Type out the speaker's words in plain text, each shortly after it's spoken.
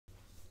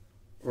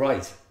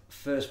Right,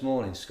 first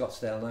morning,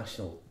 Scottsdale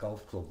National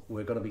Golf Club.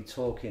 We're going to be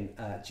talking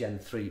Gen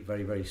 3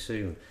 very, very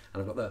soon.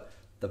 And I've got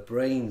the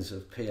brains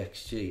of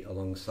PXG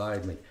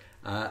alongside me.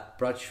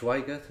 Brad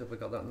Schweigert, have I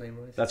got that name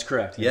right? That's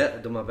correct. Yeah,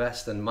 I've done my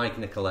best. And Mike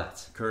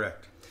Nicolette.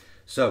 Correct.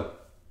 So,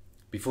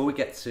 before we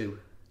get to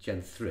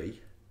Gen 3,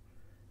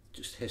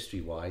 just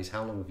history-wise,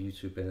 how long have you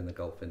two been in the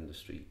golf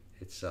industry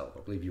itself? I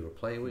believe you were a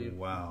player, were you?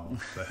 Wow.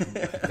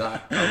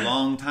 A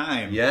long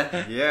time.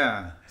 Yeah?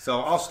 Yeah.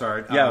 So I'll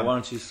start. Yeah, why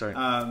don't you start?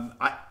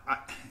 I,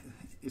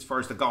 as far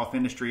as the golf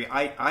industry,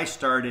 I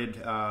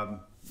started,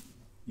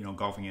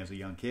 golfing as a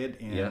young kid,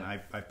 and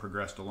I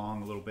progressed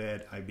along a little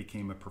bit. I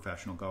became a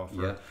professional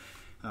golfer.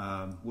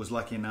 Yeah. Was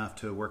lucky enough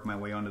to work my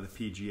way onto the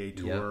PGA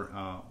Tour,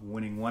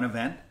 winning one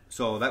event.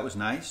 So that was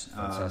nice.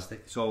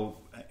 Fantastic. So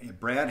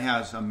Brad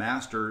has a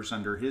Masters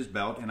under his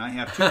belt, and I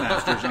have two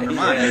Masters under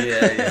mine.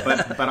 Yeah.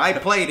 But I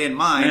played in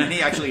mine, and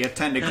he actually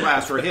attended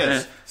class for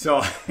his.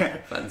 So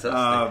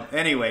Fantastic.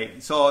 Anyway,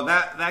 so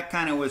that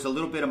kind of was a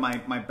little bit of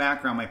my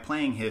background, my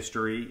playing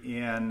history,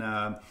 and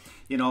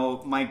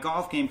my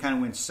golf game kind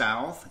of went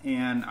south,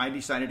 and I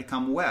decided to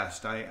come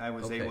west. I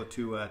was able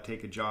to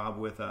take a job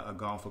with a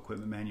golf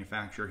equipment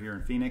manufacturer here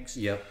in Phoenix.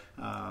 Yep.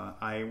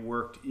 I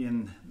worked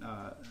in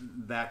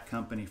that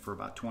company for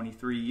about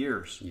 23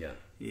 years. Yeah.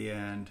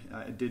 And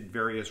I did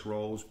various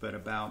roles, but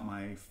about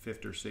my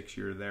fifth or sixth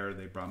year there,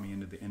 they brought me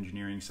into the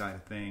engineering side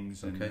of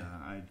things, and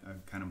I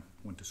kind of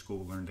went to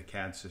school, learned the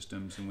CAD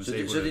systems, and was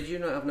able to... So did you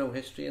not have no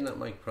history in that,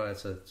 Mike, prior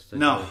to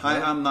No,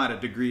 I'm not a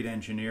degreed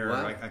engineer.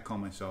 Wow. I call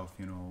myself,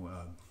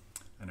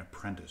 an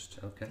apprenticed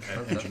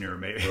engineer,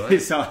 maybe.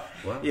 Right. So,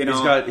 wow.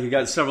 He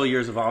got several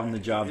years of on the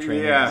job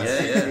training.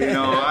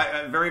 Yeah.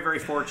 I'm very, very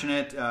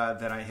fortunate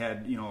that I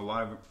had a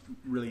lot of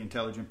really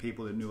intelligent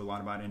people that knew a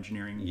lot about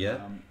engineering.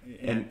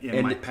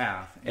 In my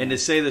path. And to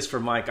say this for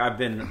Mike, I've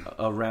been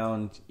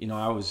around.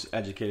 I was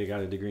educated,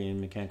 got a degree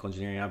in mechanical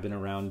engineering. I've been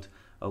around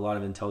a lot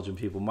of intelligent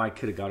people. Mike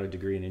could have got a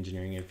degree in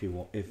engineering if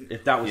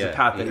that was the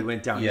path that he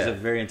went down. He's a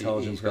very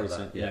intelligent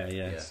person.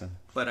 Yeah. So.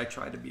 But I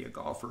tried to be a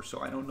golfer,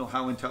 so I don't know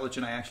how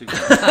intelligent I actually was.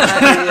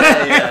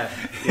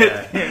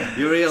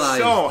 You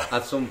realised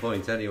at some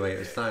point, anyway, it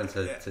was time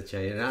to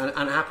change.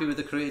 And happy with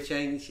the career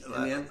change in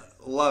the end?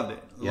 Loved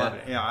it. Yeah,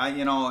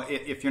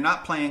 if you're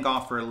not playing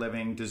golf for a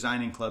living,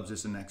 designing clubs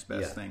is the next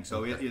best thing.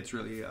 So it's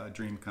really a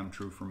dream come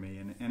true for me.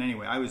 And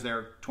anyway, I was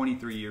there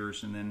 23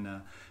 years, and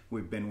then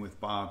we've been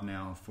with Bob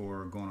now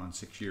for going on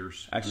 6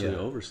 years. Actually,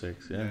 over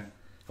 6, yeah.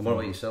 And what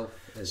about yourself?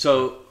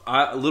 So,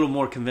 a little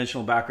more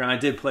conventional background. I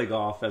did play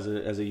golf as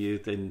a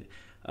youth, and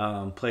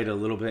played a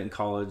little bit in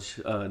college,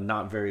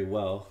 not very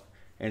well.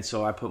 And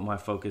so I put my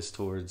focus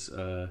towards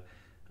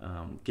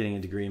getting a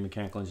degree in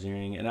mechanical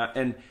engineering.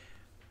 And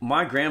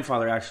my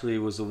grandfather actually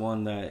was the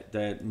one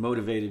that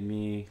motivated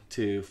me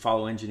to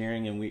follow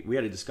engineering. And we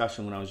had a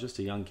discussion when I was just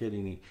a young kid,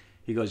 and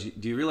he goes,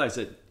 "Do you realize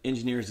that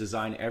engineers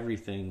design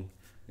everything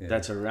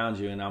that's around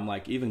you?" And I'm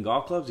like, "Even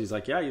golf clubs?" He's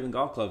like, "Yeah, even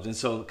golf clubs." And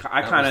so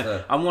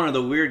I'm one of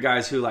the weird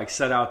guys who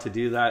set out to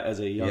do that as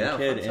a young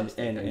kid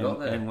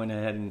and went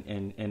ahead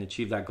and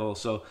achieved that goal.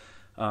 So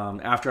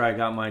after I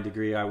got my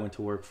degree, I went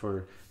to work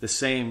for the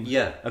same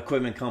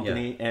equipment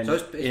company. And so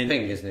it's Ping,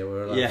 isn't it?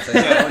 We're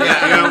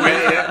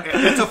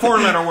it's a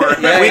 4-letter word,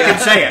 but we can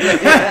say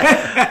it.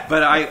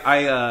 But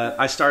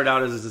I started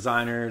out as a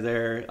designer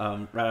there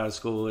right out of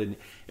school, and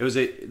it was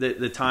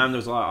the time there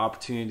was a lot of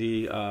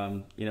opportunity,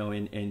 and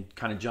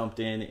kind of jumped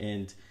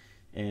in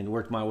and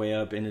worked my way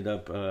up. Ended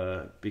up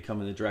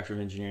becoming the director of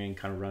engineering,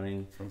 kind of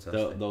running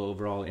the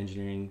overall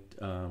engineering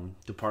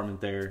department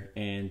there,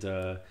 and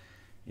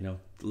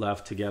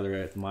left together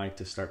at Mike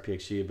to start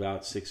PXG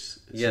about six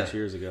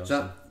years ago.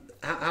 So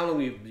how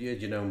long had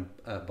you known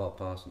Bob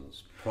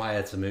Parsons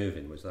prior to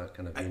moving? Was that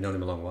kind of, you known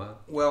him a long while?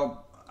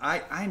 Well,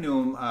 I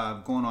knew him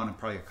going on in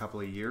probably a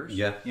couple of years.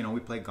 Yeah. We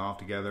played golf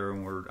together,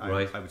 and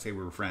I would say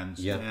we were friends.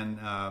 Yeah. And,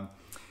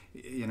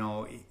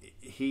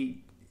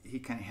 he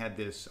kind of had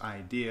this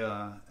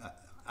idea,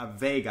 a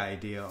vague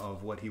idea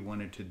of what he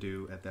wanted to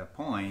do at that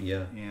point.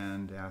 Yeah.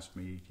 And asked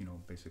me,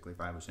 basically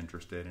if I was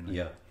interested.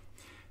 And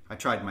I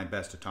tried my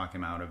best to talk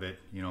him out of it,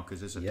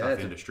 because it's a tough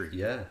industry.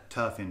 Yeah.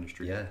 Tough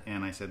industry. Yeah.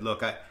 And I said,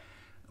 "Look,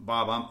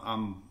 Bob,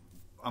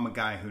 I'm a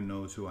guy who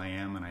knows who I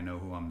am, and I know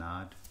who I'm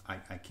not.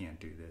 I can't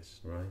do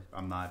this. Right.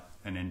 I'm not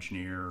an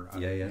engineer.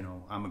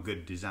 I'm a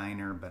good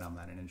designer, but I'm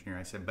not an engineer."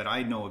 I said, "But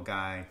I know a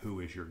guy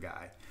who is your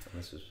guy."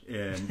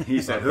 And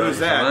he said, "Who's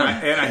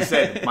that?" And I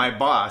said, "My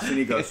boss." And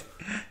he goes,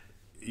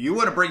 "You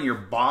want to bring your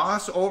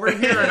boss over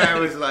here?" And I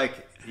was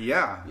like,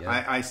 Yeah.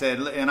 I said,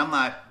 and I'm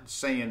not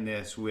saying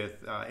this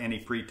with any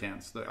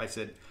pretense. I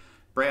said,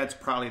 Brad's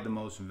probably the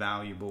most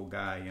valuable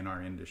guy in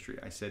our industry.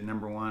 I said,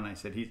 number one, I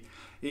said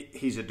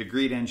he's a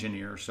degreed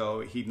engineer,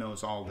 so he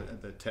knows all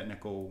the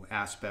technical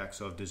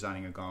aspects of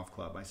designing a golf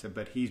club. I said,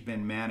 but he's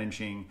been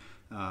managing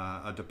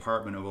a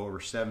department of over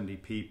 70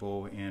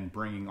 people and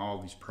bringing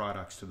all these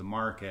products to the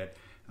market.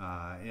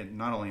 And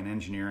not only in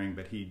engineering,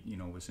 but he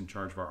was in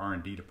charge of our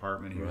R&D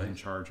department. He was in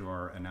charge of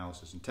our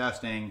analysis and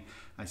testing.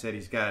 I said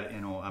he's got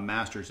a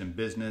master's in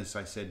business.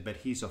 I said, but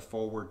he's a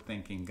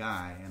forward-thinking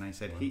guy. And I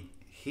said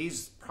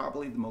he's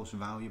probably the most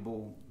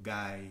valuable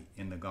guy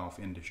in the golf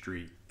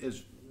industry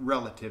is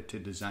relative to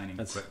designing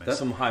equipment. That's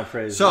some high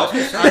praise. So, I'm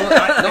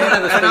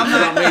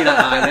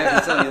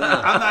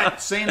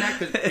not saying that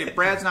because if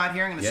Brad's not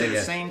here, I'm going to say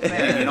the same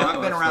thing. You know,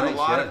 I've been around a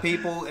lot of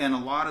people and a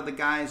lot of the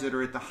guys that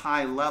are at the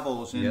high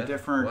levels in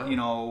different,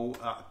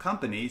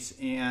 companies,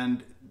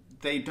 and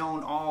they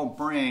don't all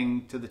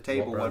bring to the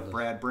table what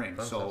Brad brings.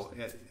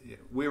 Fantastic. So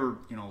we were,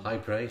 high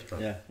praise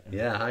from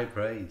high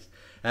praise.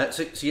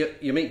 So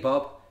you meet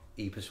Bob.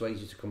 He persuades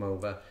you to come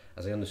over.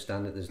 As I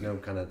understand it, there's no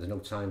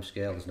time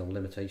scale, there's no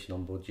limitation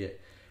on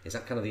budget. Is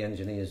that kind of the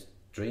engineer's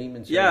dream?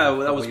 Yeah,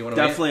 that was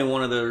definitely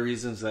one of the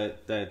reasons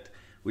that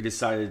we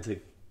decided to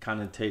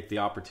kind of take the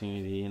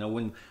opportunity. You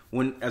know,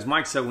 when as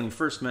Mike said, when he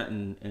first met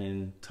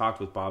and talked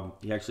with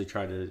Bob, he actually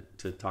tried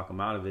to talk him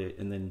out of it,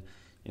 and then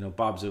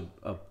Bob's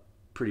a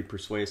pretty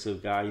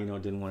persuasive guy.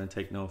 Didn't want to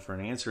take no for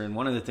an answer. And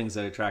one of the things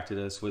that attracted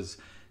us was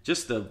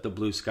just the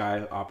blue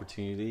sky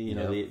opportunity.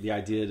 The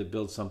idea to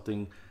build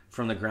something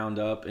from the ground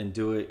up and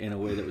do it in a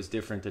way that was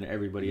different than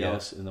everybody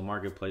else in the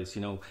marketplace.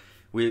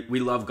 We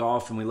love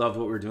golf and we loved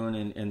what we're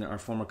doing, and our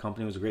former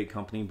company was a great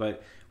company,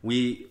 but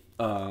we,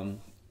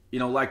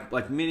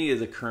 like many of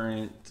the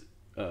current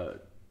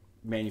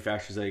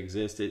manufacturers that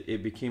exist,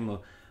 it became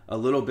a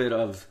little bit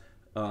of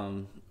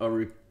a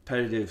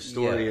repetitive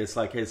story. It's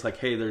like,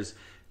 hey, there's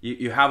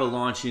you have a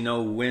launch,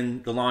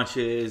 when the launch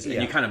is,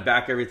 and you kind of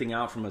back everything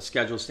out from a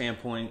schedule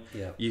standpoint.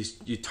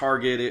 You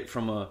target it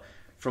from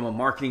a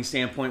marketing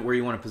standpoint where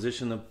you want to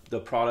position the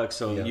product,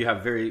 so you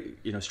have very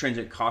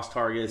stringent cost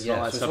targets and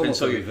all that stuff, and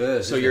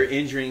so you're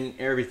entering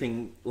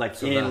everything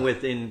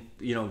within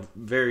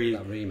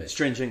very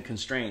stringent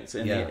constraints,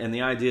 and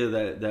the idea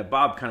that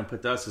Bob kind of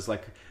put to us is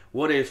like,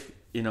 what if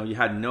you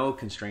had no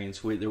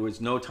constraints, there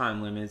was no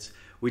time limits,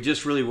 we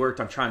just really worked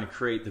on trying to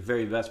create the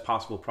very best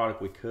possible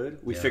product we could.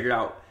 We figured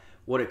out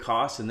what it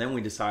costs, and then we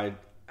decide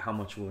how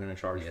much we're going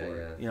to charge for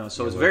it.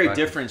 So it's a very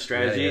different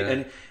strategy,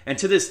 and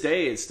to this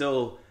day it's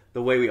still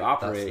the way we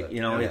operate.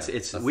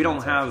 It's we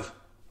don't have.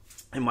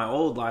 In my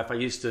old life, I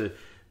used to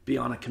be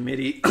on a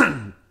committee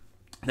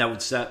that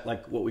would set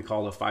like what we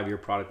call a 5-year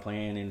product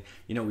plan,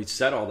 and we'd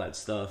set all that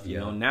stuff.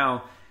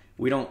 Now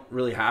we don't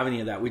really have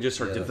any of that. We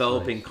just are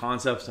developing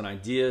concepts and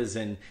ideas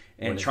and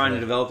trying to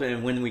develop it.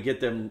 And when we get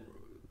them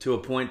to a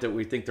point that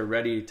we think they're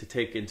ready to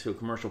take into a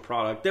commercial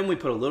product, then we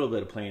put a little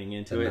bit of planning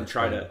into it and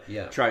try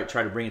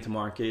to bring it to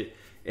market.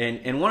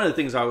 And one of the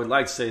things I would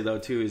like to say though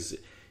too is,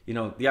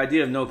 the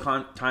idea of no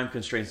time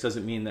constraints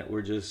doesn't mean that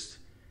we're just,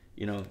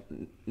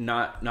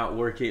 not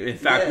working. In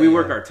fact, we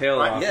work our tail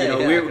off.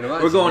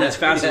 We're going as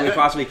fast as we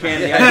possibly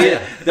can. The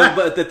idea,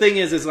 but the thing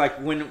is like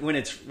when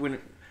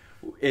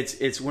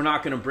it's we're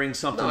not going to bring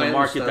something to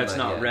market that's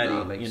not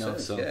ready.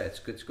 So it's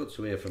good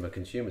to hear from a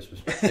consumer's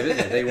perspective,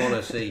 isn't it? They want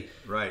to see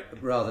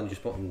rather than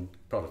just putting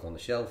product on the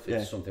shelf.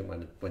 It's something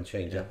when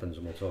change happens,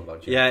 and we'll talk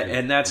about Gen 3.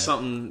 And that's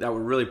something that we're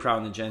really proud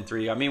in the Gen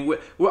 3. I mean,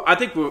 I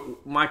think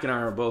Mike and I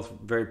are both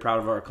very proud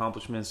of our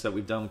accomplishments that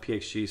we've done with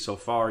PXG so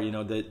far.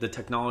 The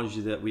technology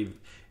that we've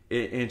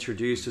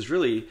introduced has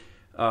really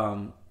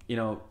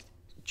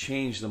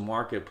changed the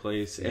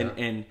marketplace,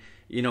 and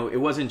it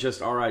wasn't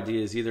just our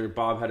ideas either.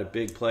 Bob had a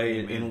big play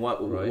in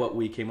what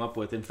we came up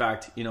with. In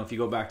fact, if you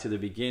go back to the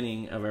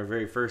beginning of our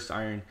very first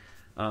iron,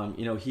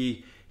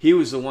 he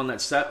was the one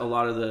that set a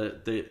lot of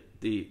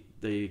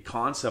the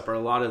concept, or a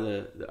lot of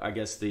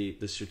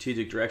the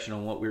strategic direction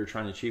on what we were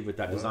trying to achieve with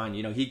that design.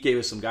 He gave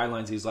us some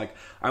guidelines. He's like,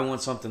 I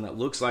want something that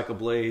looks like a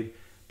blade,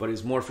 but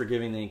is more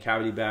forgiving than a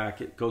cavity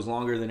back. It goes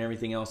longer than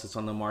everything else that's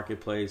on the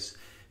marketplace.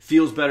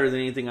 Feels better than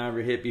anything I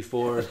ever hit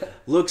before.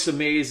 Looks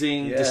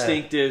amazing,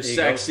 distinctive,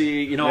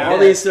 sexy. All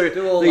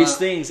these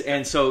things.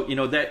 And so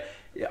that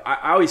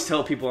I always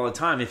tell people all the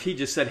time, if he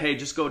just said, "Hey,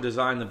 just go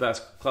design the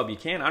best club you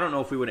can," I don't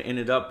know if we would have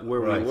ended up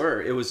where we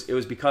were. It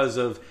was because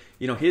of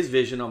his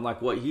vision of like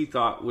what he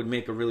thought would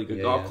make a really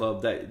good golf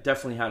club that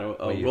definitely had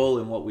a role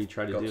in what we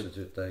tried to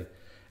do.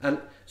 And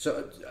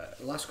so,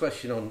 last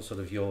question on sort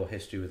of your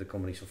history with the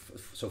company.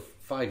 So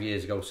 5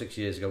 years ago, 6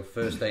 years ago,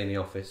 first day in the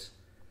office.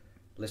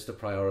 List of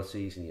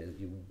priorities,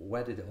 and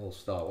where did it all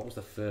start? What was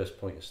the first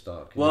point of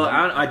start?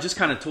 I just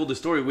kind of told the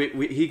story.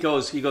 He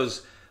goes,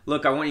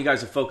 look, I want you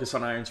guys to focus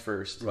on irons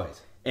first, right?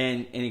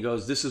 And he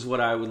goes, this is what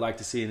I would like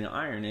to see in an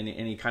iron, and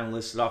he kind of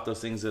listed off those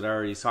things that I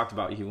already talked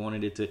about. He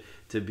wanted it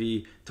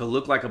to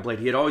look like a blade.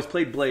 He had always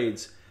played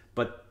blades,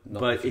 but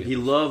he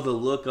loved the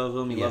look of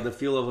them. He loved the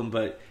feel of them,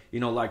 but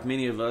like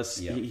many of us,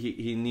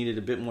 he needed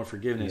a bit more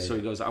forgiveness. So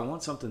he goes, I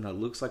want something that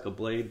looks like a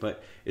blade,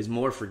 but is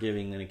more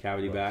forgiving than a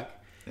cavity back.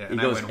 Yeah,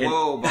 and I went,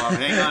 whoa, Bob,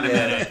 hang on a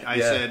minute. I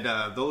said,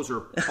 those are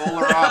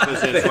polar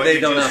opposites, what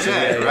you just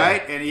said,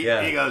 right? And he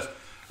goes,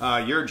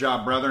 your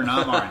job, brother,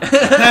 not mine.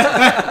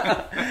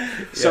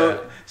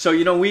 So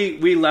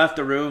we left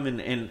the room,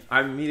 and I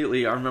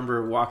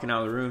remember walking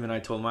out of the room, and I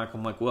told Mike,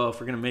 I'm like, well,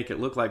 if we're going to make it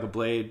look like a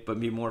blade, but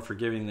be more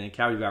forgiving than a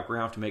cavity back, we're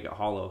going to have to make it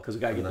hollow, because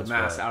we got to get the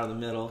mass out of the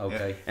middle.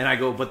 Okay. And I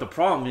go, but the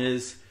problem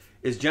is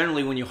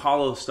generally when you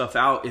hollow stuff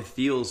out, it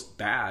feels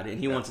bad, and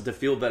he wants it to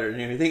feel better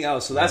than everything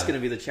else. So that's going to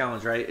be the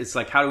challenge, right? It's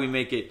like, how do we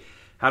make it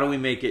how do we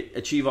make it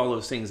achieve all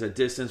those things, a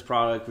distance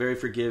product, very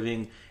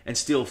forgiving, and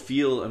still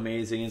feel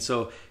amazing. And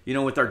so,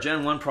 with our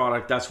Gen 1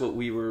 product, that's what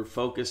we were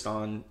focused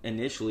on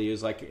initially. It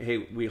was like, hey,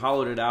 we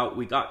hollowed it out.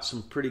 We got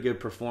some pretty good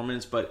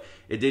performance, but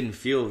it didn't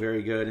feel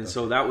very good. And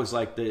so that was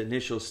like the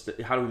initial,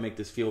 how do we make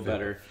this feel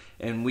better?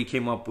 And we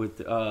came up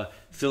with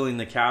filling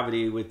the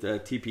cavity with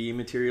TPE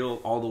material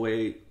all the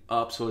way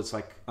up, so it's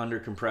like under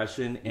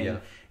compression, and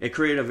it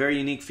created a very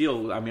unique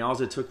feel. I mean,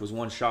 all it took was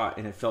one shot,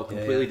 and it felt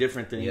completely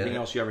different than anything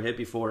else you ever hit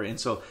before. And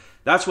so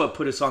that's what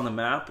put us on the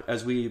map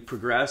as we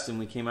progressed, and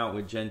we came out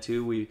with Gen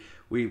 2.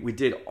 We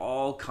did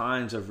all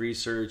kinds of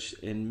research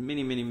and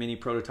many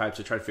prototypes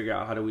to try to figure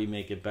out how do we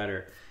make it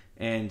better.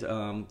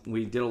 And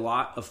we did a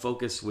lot of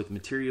focus with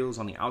materials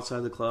on the outside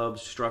of the club,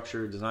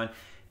 structure, design,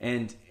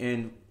 and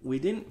we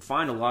didn't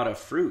find a lot of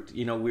fruit.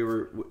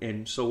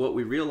 And so what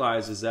we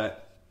realized is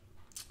that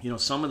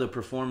some of the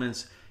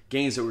performance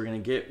gains that we're going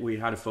to get, we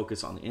had to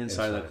focus on the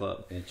inside of the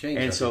club.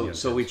 And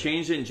so we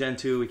changed it in Gen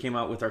 2. We came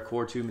out with our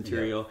Core 2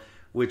 material,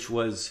 which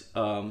was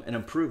an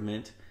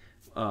improvement.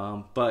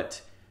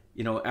 But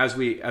as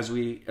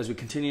we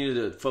continue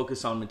to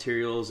focus on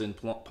materials and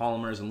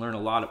polymers and learn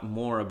a lot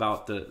more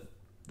about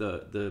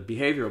the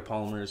behavior of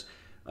polymers,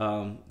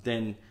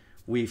 then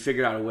we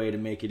figured out a way to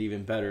make it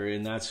even better,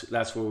 and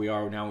that's where we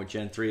are now with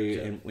Gen 3,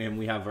 and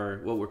we have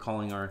what we're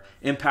calling our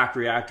impact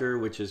reactor,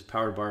 which is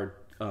powered by our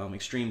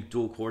extreme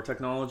dual core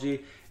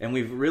technology. And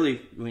we've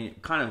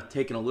kind of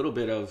taken a little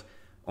bit of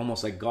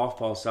almost like golf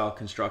ball style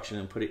construction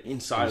and put it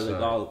inside of the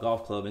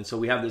golf club. And so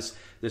we have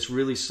this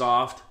really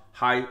soft,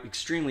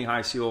 extremely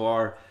high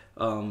COR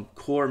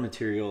core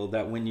material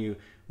that when you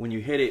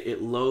hit it,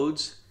 it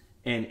loads.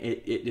 And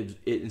it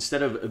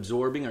instead of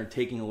absorbing or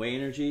taking away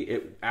energy,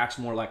 it acts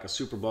more like a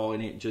super ball,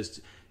 and it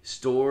just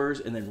stores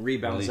and then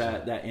rebounds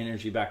that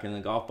energy back in the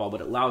golf ball.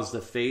 But it allows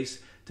the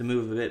face to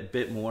move a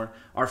bit more.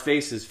 Our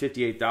face is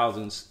 58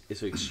 thousandths.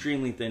 It's an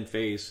extremely thin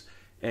face,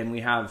 and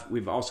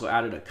we've also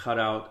added a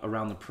cutout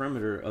around the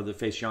perimeter of the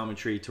face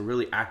geometry to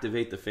really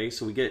activate the face.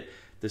 So we get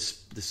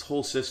this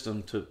whole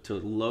system to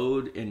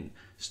load and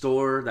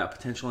store that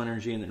potential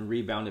energy and then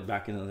rebound it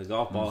back into the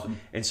golf ball. Mm-hmm.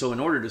 And so in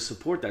order to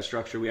support that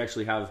structure, we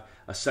actually have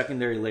a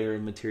secondary layer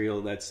of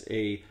material that's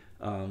a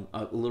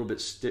little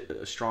bit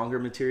stronger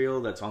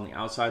material that's on the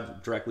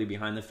outside directly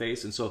behind the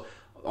face. And so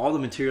all the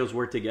materials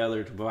work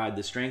together to provide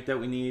the strength that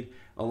we need,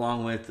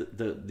 along with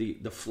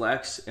the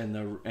flex and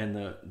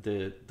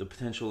the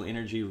potential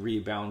energy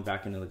rebound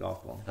back into the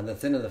golf ball. And the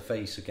thinner the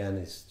face, again,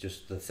 is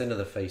just the thinner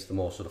the face, the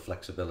more sort of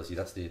flexibility.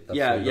 That's you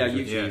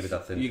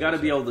got to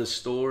be able to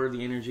store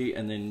the energy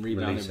and then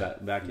rebound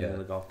it back into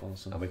the golf ball.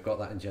 So. And we've got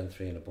that in Gen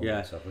 3 in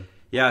abundance, have we?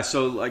 Yeah,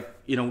 so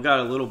we got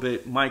a little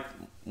bit. Mike,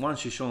 why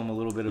don't you show them a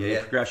little bit of the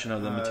progression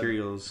of the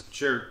materials?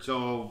 Sure.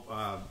 So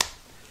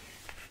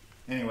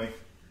anyway.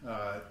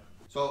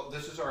 So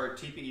this is our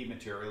TPE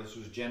material. This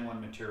was Gen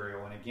 1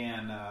 material, and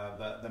again,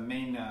 the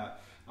main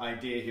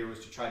idea here was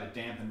to try to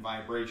dampen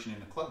vibration in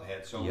the club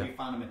head. So we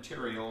found a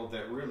material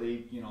that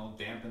really,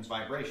 dampens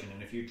vibration.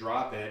 And if you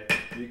drop it,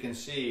 you can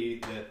see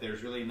that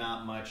there's really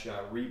not much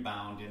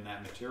rebound in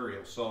that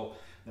material. So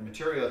the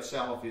material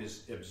itself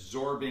is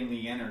absorbing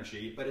the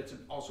energy, but it's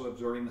also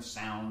absorbing the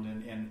sound,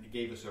 and it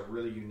gave us a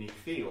really unique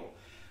feel.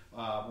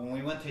 When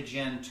we went to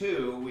Gen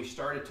 2, we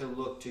started to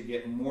look to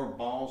get more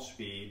ball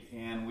speed,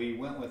 and we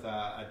went with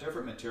a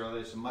different material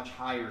that's a much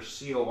higher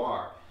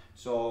COR.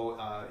 So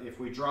if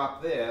we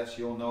drop this,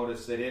 you'll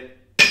notice that it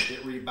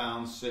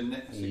rebounds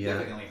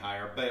significantly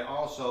higher, but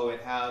also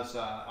it has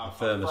a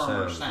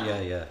firmer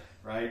sound.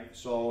 Right?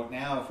 So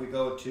now if we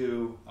go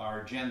to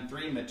our Gen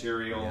 3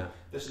 material,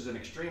 this is an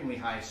extremely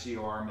high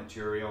COR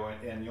material,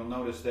 and you'll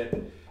notice that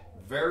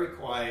very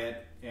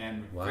quiet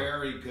and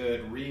very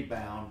good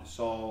rebound.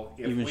 So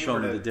if even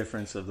showing the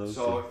difference of those.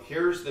 So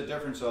here's the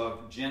difference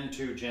of Gen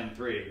 2, Gen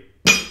 3.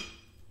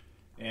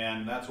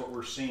 And that's what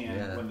we're seeing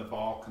when the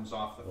ball comes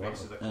off the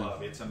face of the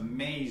club. It's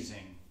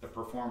amazing the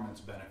performance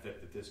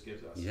benefit that this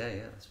gives us. Yeah,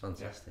 that's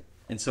fantastic.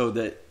 And so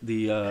and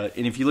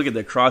if you look at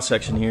the cross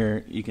section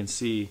here, you can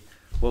see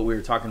what we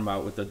were talking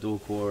about with the dual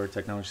core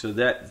technology. So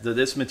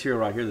this material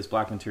right here, this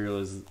black material,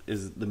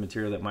 is the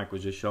material that Mike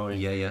was just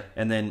showing.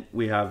 And then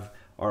we have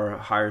our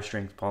higher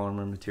strength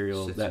polymer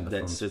material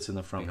that sits in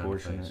the front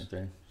portion right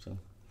there. So,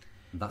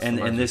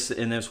 and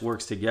this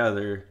works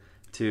together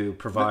to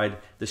provide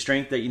the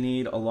strength that you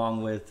need,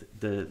 along with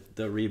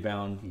the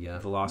rebound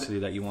velocity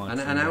that you want.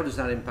 And how does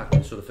that impact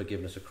on sort of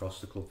forgiveness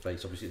across the club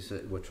face?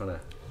 Obviously, we're trying to.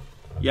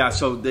 Yeah,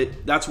 so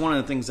that's one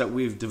of the things that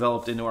we've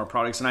developed into our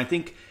products, and I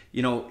think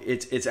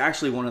it's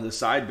actually one of the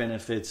side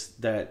benefits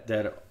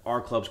that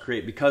our clubs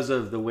create because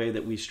of the way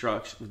that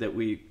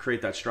we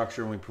create that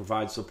structure and we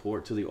provide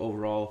support to the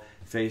overall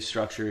face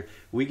structure.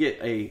 We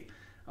get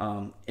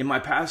in my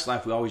past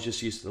life, we always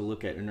just used to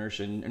look at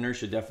inertia, and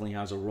inertia definitely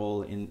has a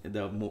role in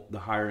the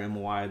higher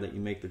MOI that you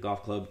make the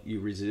golf club. You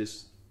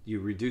reduce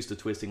the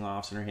twisting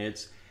off center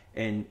hits,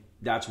 and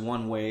that's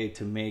one way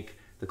to make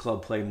the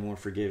club play more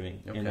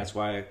forgiving. And that's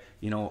why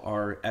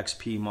our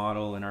XP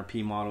model and our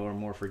P model are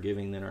more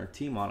forgiving than our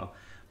T model.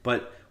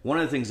 But one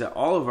of the things that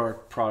all of our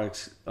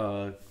products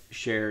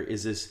share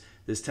is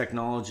this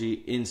technology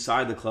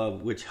inside the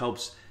club, which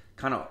helps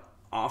kind of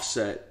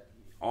offset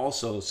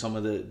also some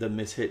of the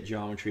mishit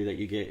geometry that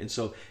you get. And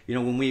so,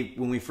 when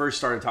we first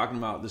started talking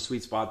about the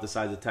sweet spot, the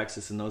size of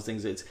Texas and those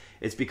things,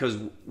 it's because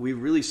we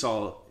really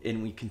saw,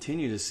 and we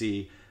continue to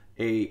see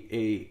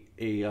a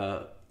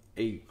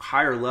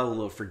higher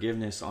level of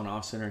forgiveness on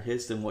off-center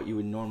hits than what you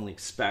would normally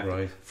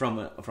expect from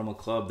a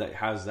club that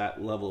has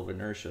that level of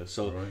inertia.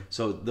 So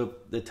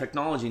the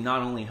technology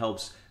not only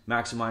helps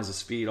maximize the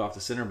speed off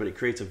the center, but it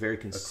creates a very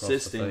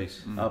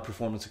consistent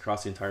performance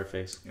across the entire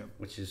face. Yep.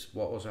 Which is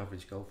what us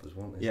average golfers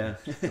want. Yeah,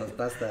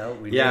 that's the help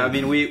we need. I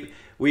mean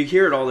we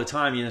hear it all the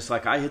time. It's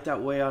like, I hit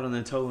that way out on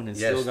the toe and it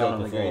still got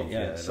on the green.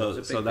 Yeah, so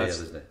it's a big deal,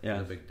 isn't it? Yeah,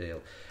 it's a big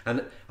deal.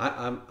 And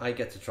I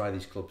get to try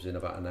these clubs in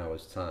about an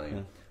hour's time.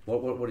 Yeah.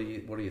 What are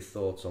your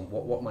thoughts on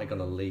what am I going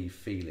to leave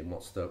feeling?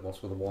 What's the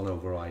one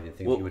overriding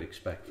thing you would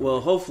expect? Well,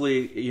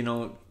 hopefully,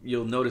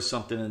 you'll notice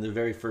something in the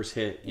very first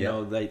hit. You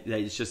know, that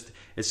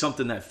it's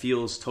something that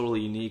feels totally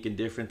unique and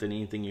different than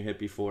anything you hit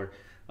before.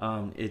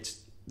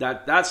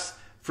 That's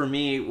for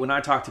me. When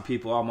I talk to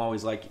people, I'm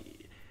always like,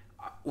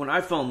 when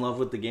I fell in love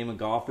with the game of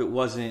golf, it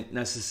wasn't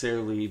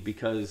necessarily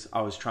because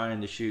I was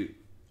trying to shoot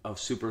a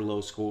super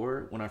low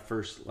score when I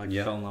first fell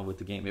in love with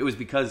the game. It was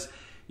because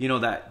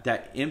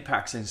that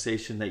impact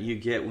sensation that you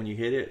get when you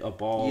hit it, a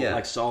ball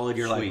like solid,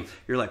 you're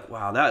like,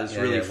 wow, that is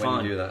really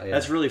fun.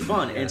 That's really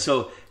fun. And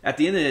so at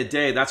the end of the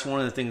day, that's one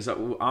of the things that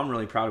I'm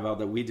really proud about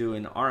that we do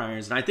in our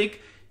irons. And I think,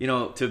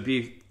 to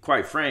be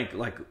quite frank,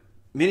 like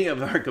many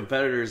of our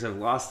competitors have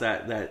lost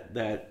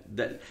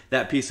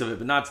that piece of it.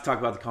 But not to talk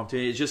about the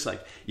competition, it's just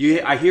like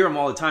I hear them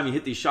all the time. You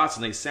hit these shots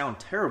and they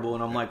sound terrible,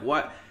 and I'm like,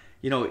 what?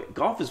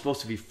 Golf is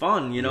supposed to be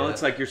fun.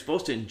 It's like you're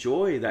supposed to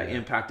enjoy that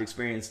impact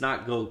experience,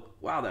 not go,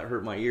 wow, that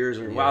hurt my ears,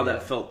 or wow,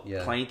 that felt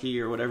clanky,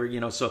 or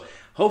whatever. So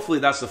hopefully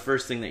that's the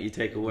first thing that you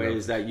take away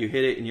is that you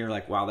hit it and you're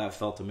like, wow, that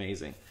felt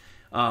amazing.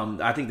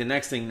 I think the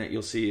next thing that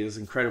you'll see is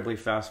incredibly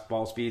fast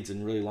ball speeds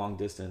and really long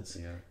distance.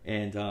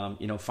 And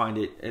find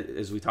it,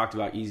 as we talked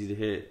about, easy to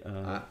hit.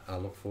 I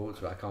look forward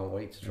to it. I can't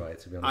wait to try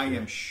it, to be honest. I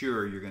am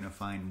sure you're going to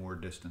find more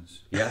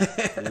distance.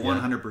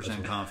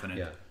 100%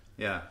 confident.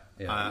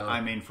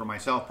 I mean, for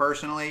myself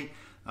personally,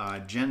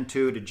 Gen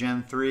 2 to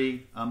Gen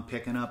 3, I'm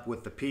picking up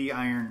with the P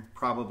iron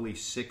probably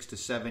 6 to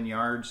 7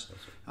 yards.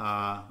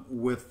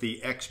 With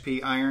the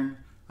XP iron,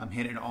 I'm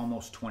hitting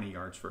almost 20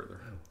 yards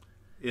further.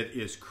 It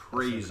is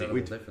crazy.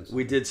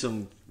 We did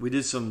some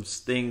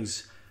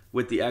things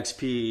with the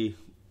XP.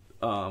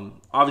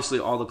 Obviously,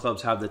 all the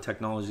clubs have the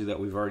technology that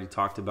we've already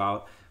talked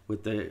about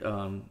with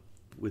the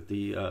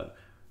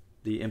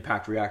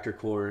impact reactor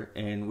core,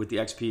 and with the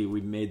XP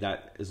we made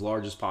that as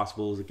large as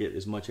possible to get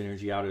as much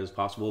energy out of it as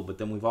possible. But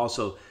then we've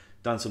also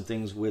done some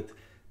things with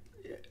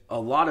a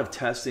lot of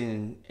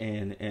testing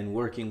and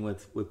working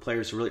with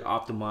players to really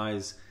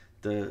optimize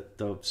the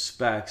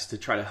specs to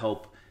try to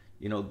help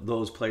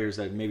those players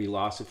that maybe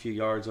lost a few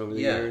yards over the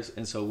years.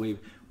 And so we've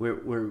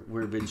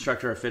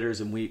instructed our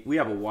fitters, and we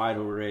have a wide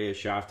array of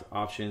shaft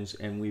options,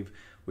 and we've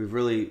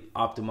really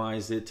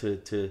optimized it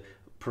to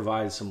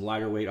provide some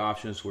lighter weight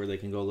options where they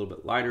can go a little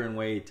bit lighter in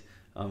weight,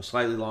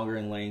 slightly longer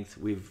in length.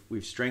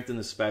 We've strengthened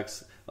the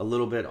specs a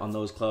little bit on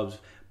those clubs,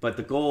 but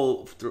the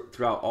goal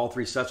throughout all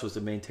three sets was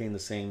to maintain the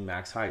same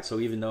max height. So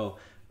even though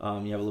you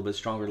have a little bit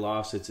stronger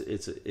lofts,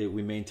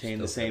 we maintain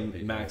the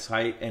same max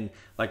height. And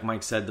like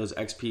Mike said, those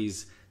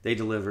XPs, they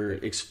deliver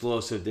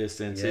explosive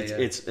distance.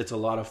 It's a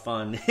lot of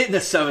fun in the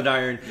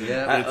 7-iron.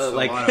 It's a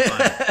lot of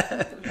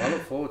fun. I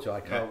look forward to it. I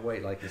can't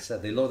wait. Like you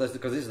said, they look,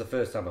 because this is the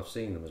first time I've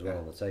seen them as well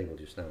on the table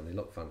just now, and they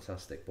look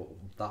fantastic. But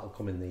that'll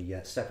come in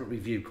the separate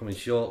review coming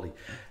shortly.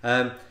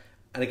 And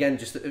again,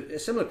 just a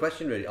similar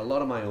question really. A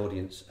lot of my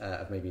audience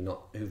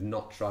who've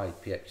not tried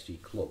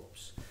PXG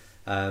clubs.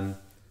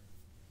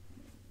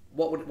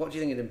 What do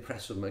you think would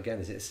impress them? Again,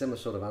 is it a similar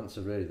sort of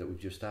answer really that we've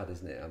just had,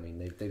 isn't it? I mean,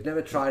 they've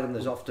never tried them.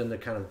 There's often the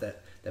kind of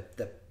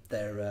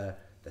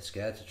they're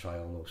scared to try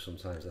almost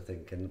sometimes, I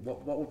think. And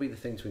what would be the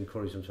thing to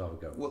encourage them to have a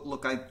go? Well,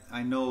 look,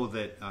 I know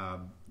that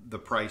the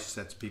price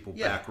sets people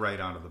back right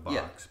out of the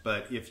box.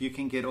 But if you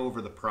can get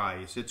over the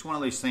price, it's one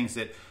of these things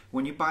that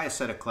when you buy a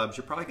set of clubs,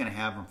 you're probably going to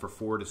have them for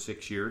 4 to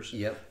 6 years.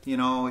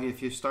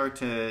 If you start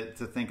to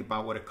think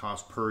about what it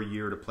costs per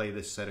year to play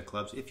this set of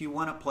clubs, if you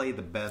want to play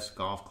the best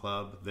golf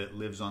club that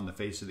lives on the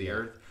face of the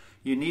earth,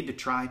 you need to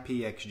try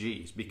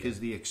PXGs, because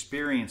the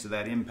experience of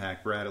that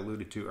impact Brad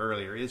alluded to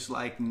earlier is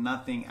like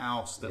nothing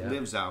else that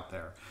lives out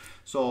there.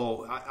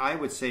 So I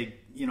would say,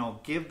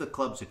 give the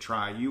clubs a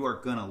try. You are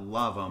going to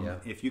love them.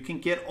 If you can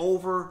get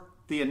over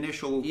the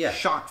initial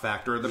shock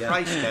factor of the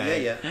price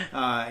tag,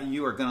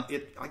 you are going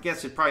to, I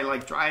guess it's probably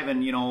like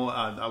driving, a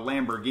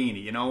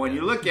Lamborghini. When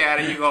you look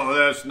at it, you go,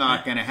 that's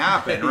not going to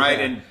happen,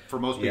 right? And for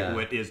most people,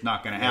 it is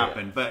not going to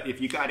happen. But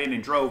if you got in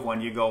and drove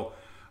one, you go,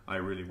 I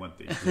really want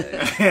these.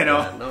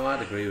 No,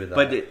 I'd agree with that.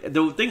 But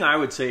the thing I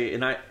would say,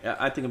 and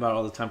I think about it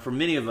all the time, for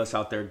many of us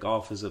out there,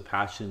 golf is a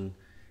passion,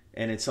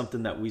 and it's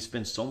something that we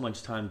spend so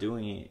much time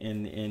doing.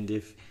 And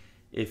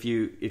if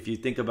you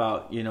think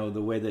about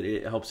the way that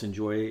it helps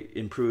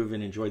improve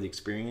and enjoy the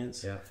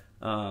experience,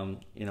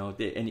 You know,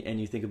 and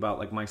you think about,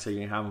 like Mike said,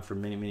 you're gonna have them for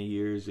many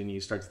years, and you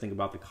start to think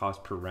about the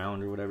cost per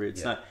round or whatever.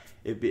 It's not.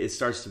 It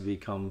starts to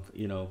become,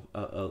 you know,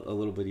 a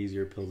little bit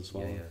easier pill to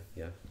swallow.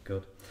 Yeah.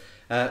 Good.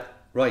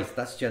 Right,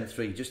 that's Gen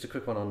 3. Just a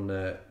quick one on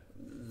the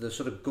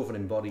sort of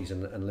governing bodies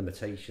and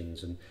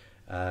limitations, and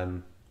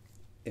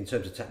in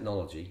terms of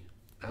technology.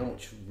 How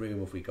much room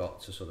have we got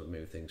to sort of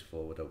move things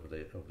forward over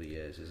the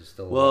years? Is it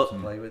still a lot to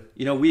play with?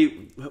 You know,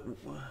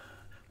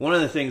 one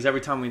of the things, every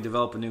time we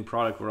develop a new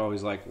product, we're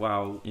always like,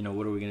 wow, you know,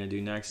 what are we going to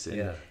do next?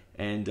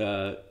 And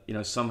you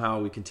know,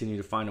 somehow we continue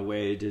to find a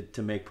way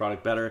to make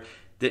product better.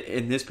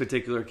 In this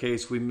particular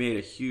case, we made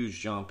a huge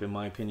jump, in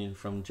my opinion,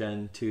 from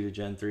Gen 2 to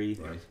Gen 3.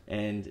 Right.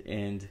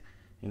 And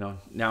you know,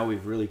 now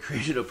we've really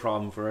created a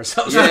problem for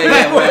ourselves.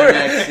 Where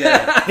next?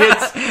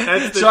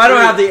 Yeah. So I don't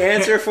have the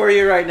answer for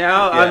you right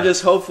now. Yeah. I'm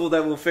just hopeful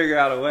that we'll figure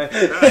out a way.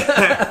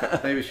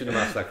 Maybe we shouldn't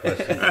have asked that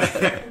question.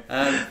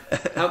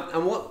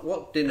 And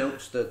what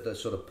denotes the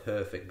sort of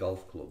perfect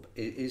golf club?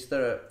 Is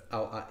there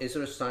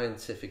a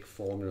scientific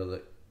formula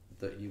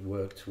that you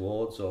work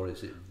towards, or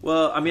is it?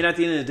 Well, I mean, at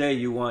the end of the day,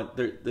 you want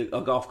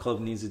a golf club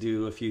needs to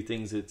do a few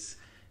things.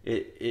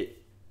 You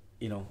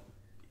know,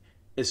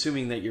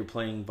 assuming that you're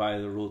playing by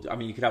the rules. I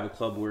mean, you could have a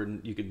club where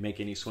you could make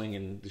any swing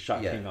and the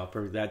shot came up,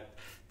 or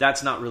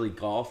that's not really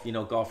golf. You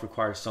know, golf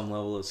requires some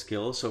level of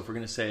skill. So if we're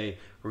going to say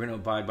we're going to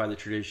abide by the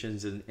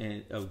traditions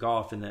of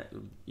golf, and that,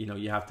 you know,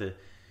 you have to,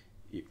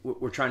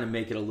 we're trying to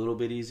make it a little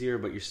bit easier,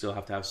 but you still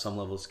have to have some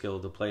level of skill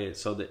to play it.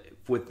 So that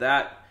with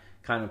that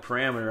kind of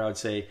parameter, I would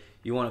say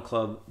you want a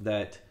club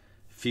that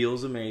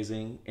feels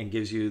amazing and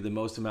gives you the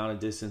most amount of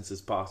distance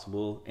as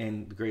possible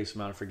and the greatest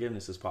amount of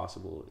forgiveness as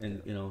possible.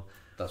 And you know,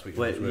 that's what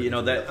you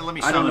know that. Let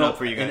me sum it up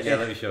for you guys. Yeah,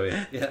 let me show you.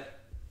 Yeah,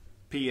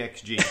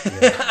 PXG.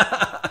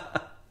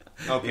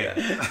 Yeah. Okay,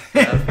 yeah.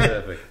 That's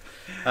perfect.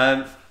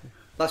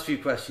 Last few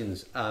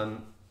questions.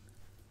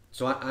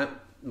 So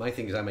my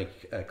thing is I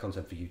make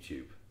content for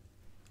YouTube,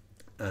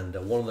 and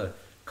one of the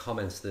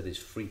comments that is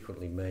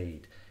frequently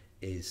made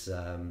is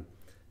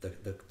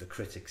the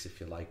critics, if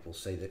you like, will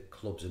say that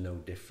clubs are no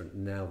different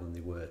now than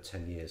they were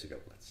 10 years ago,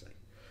 let's say.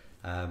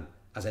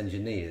 As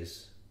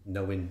engineers,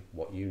 knowing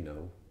what you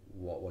know,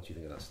 what do you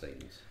think of that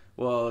statement?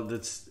 Well,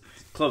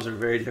 clubs are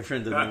very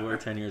different than they were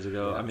 10 years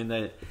ago. Yeah. I mean,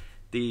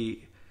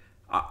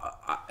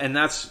 and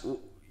that's,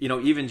 you know,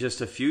 even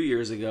just a few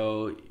years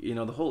ago, you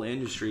know, the whole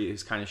industry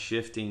is kind of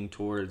shifting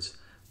towards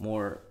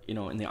more, you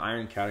know, in the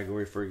iron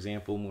category, for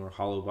example, more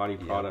hollow body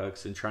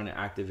products, and trying to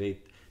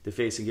activate the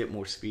face and get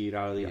more speed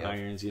out of the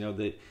irons. You know,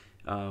 that,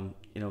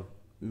 you know,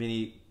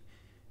 many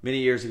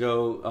years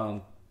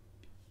ago,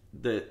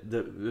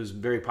 it was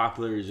very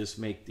popular to just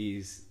make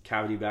these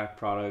cavity back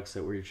products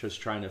that were just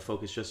trying to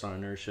focus just on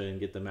inertia and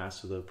get the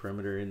mass to the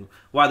perimeter. And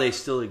while they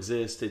still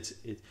exist,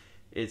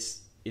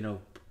 it's you know,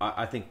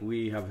 I think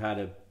we have had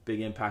a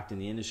big impact in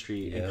the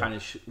industry and kind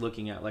of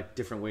looking at like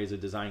different ways of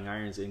designing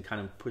irons and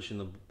kind of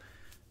pushing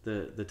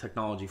the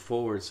technology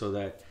forward, so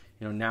that,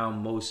 you know, now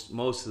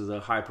most of the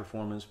high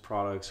performance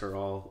products are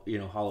all, you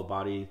know, hollow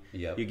body.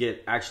 Yep. You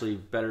get actually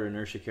better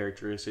inertia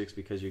characteristics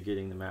because you're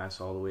getting the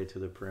mass all the way to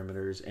the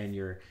perimeters, and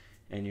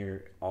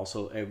you're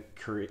also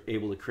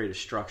able to create a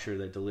structure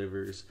that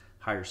delivers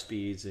higher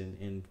speeds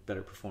and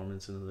better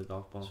performance into the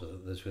golf ball. So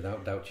there's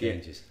without doubt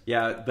changes.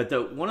 Yeah,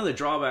 but one of the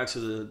drawbacks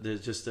of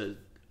the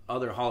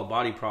other hollow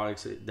body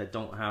products that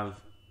don't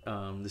have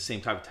the same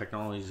type of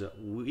technologies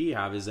that we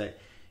have is that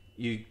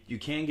you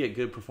can get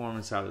good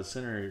performance out of the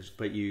centers,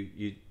 but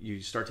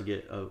you start to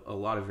get a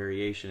lot of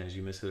variation as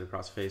you miss it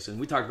across the face. And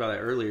we talked about that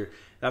earlier.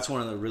 That's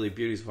one of the really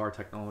beauties of our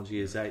technology,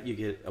 is that you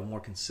get a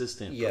more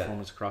consistent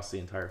performance across the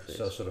entire face.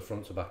 So sort of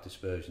front to back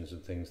dispersions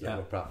and things that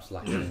were perhaps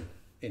lacking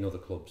in other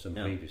clubs and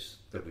previous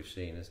that we've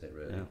seen, isn't it,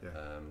 really?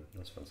 Yeah.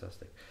 That's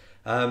fantastic.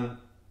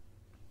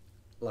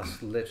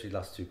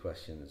 Last two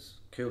questions.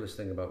 Coolest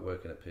thing about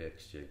working at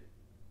PXG?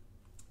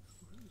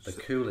 The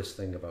coolest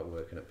thing about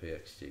working at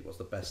PXG? What's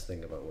the best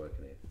thing about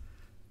working here?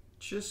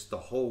 Just the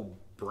whole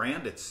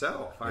brand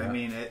itself. Yeah. I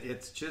mean,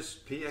 it's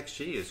just,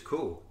 PXG is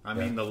cool. I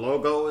mean, the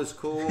logo is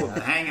cool.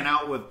 Hanging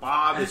out with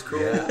Bob is cool.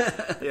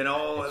 Yeah. You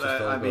know,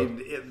 I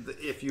mean,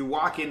 if you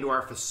walk into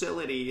our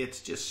facility,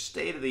 it's just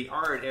state of the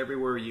art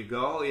everywhere you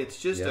go.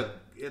 It's just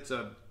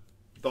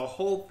the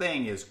whole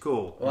thing is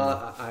cool.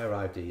 Well, I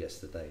arrived here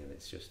yesterday, and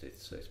it's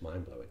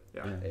mind blowing.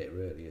 Yeah. It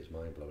really is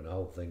mind blowing. The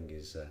whole thing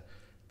is.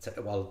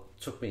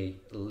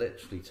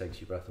 Literally takes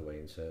your breath away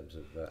in terms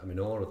of, I'm in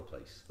awe of the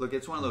place. Look,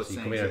 it's one of those things.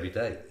 You come here every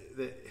day.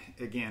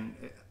 Again,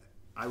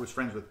 I was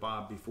friends with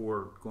Bob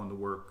before going to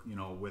work, you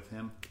know, with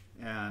him,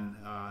 and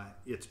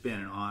it's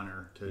been an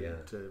honor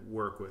to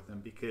work with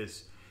him,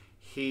 because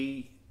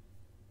he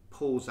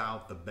pulls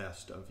out the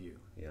best of you.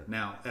 Yeah.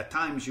 Now, at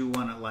times you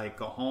want to like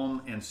go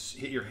home and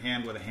hit your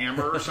hand with a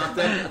hammer or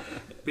something,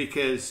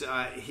 because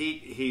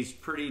he's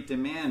pretty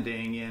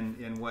demanding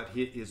in what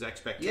his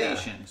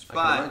expectations. Yeah,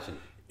 but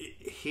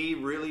he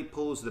really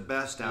pulls the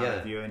best out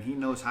of you, and he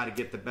knows how to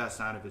get the best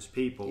out of his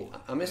people.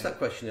 I missed that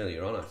question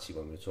earlier on, actually,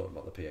 when we were talking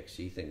about the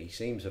PXG thing. He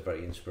seems a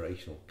very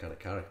inspirational kind of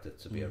character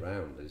to be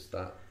around. Would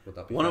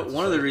that be one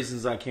of the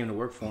reasons I came to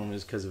work for him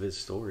is because of his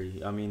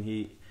story. I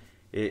mean,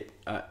 it's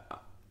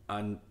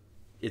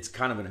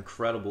kind of an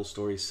incredible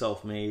story,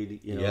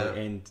 self-made,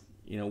 and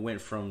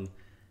went from,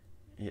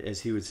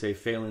 as he would say,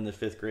 failing the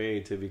 5th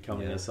grade to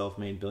becoming a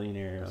self-made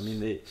billionaire. I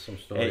mean, some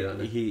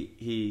story.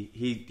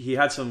 He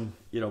had some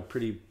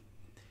pretty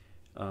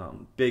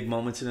big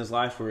moments in his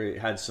life where it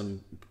had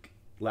some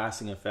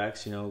lasting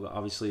effects.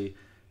 Obviously,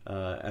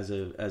 as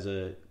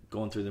a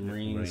going through the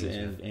Marines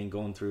and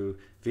going through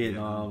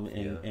Vietnam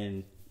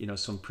and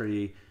some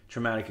pretty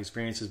traumatic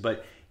experiences.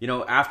 But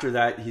after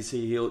that, he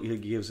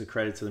gives the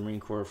credit to the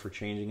Marine Corps for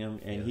changing him,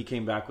 and he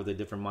came back with a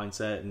different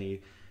mindset, and he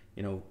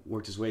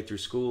worked his way through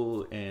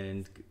school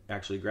and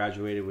actually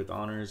graduated with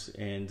honors.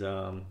 And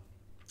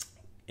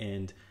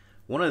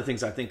one of the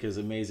things I think is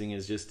amazing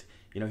is just,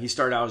 he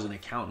started out as an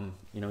accountant.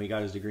 He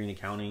got his degree in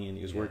accounting, and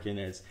he was working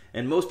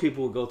and most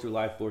people will go through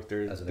life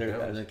as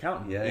an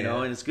accountant,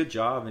 and it's a good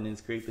job and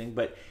it's a great thing.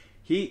 But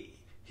he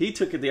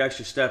took it the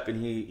extra step,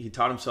 and he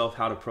taught himself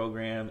how to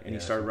program, and he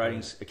started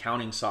writing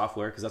accounting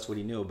software because that's what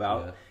he knew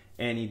about.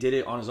 And he did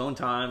it on his own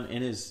time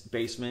in his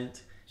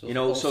basement. He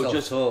worked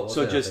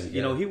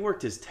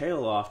his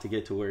tail off to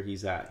get to where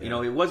he's at.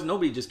 It was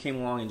nobody just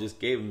came along and just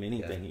gave him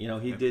anything.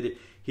 He did it.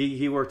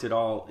 He worked it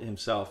all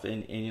himself.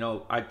 And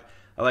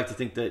I like to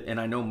think that, and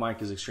I know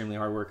Mike is extremely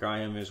hard worker. I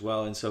am as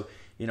well. And so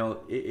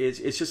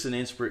it's just an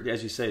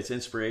as you say, it's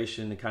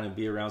inspiration to kind of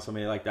be around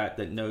somebody like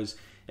that knows.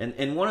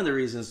 And one of the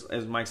reasons,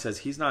 as Mike says,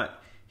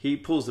 he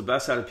pulls the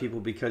best out of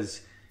people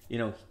because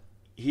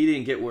he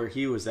didn't get where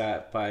he was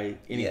at by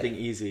anything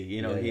easy.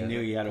 He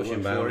knew he had to pushing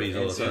work boundaries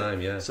all the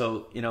time. Yeah.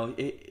 So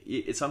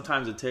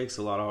sometimes it takes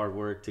a lot of hard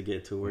work to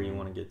get to where you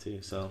want to get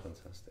to. So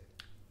fantastic.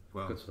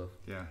 Well, good stuff.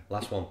 Yeah.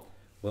 Last one.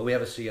 Will we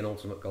ever see an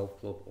ultimate golf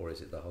club, or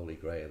is it the Holy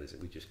Grail? Is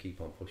it we just keep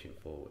on pushing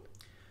forward?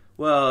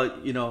 Well,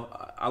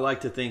 I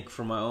like to think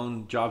for my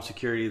own job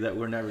security that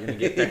we're never going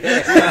to get there.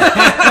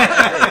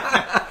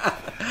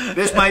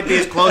 This might be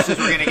as close as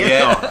we're going to get.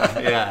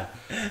 Yeah.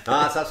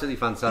 That's absolutely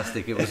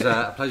fantastic. It was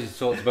a pleasure to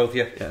talk to both of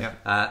you.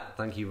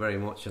 Thank you very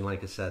much. And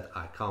like I said,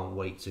 I can't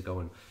wait to go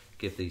and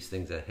give these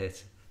things a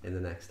hit in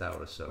the next hour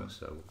or so.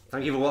 So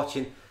thank you for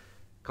watching.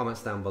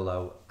 Comments down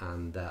below,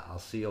 and I'll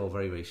see you all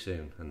very, very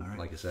soon. And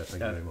like I said,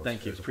 thank you very much.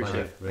 Thank you. It was a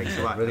Appreciate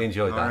pleasure. it. Really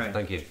enjoyed that. Right.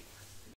 Thank you.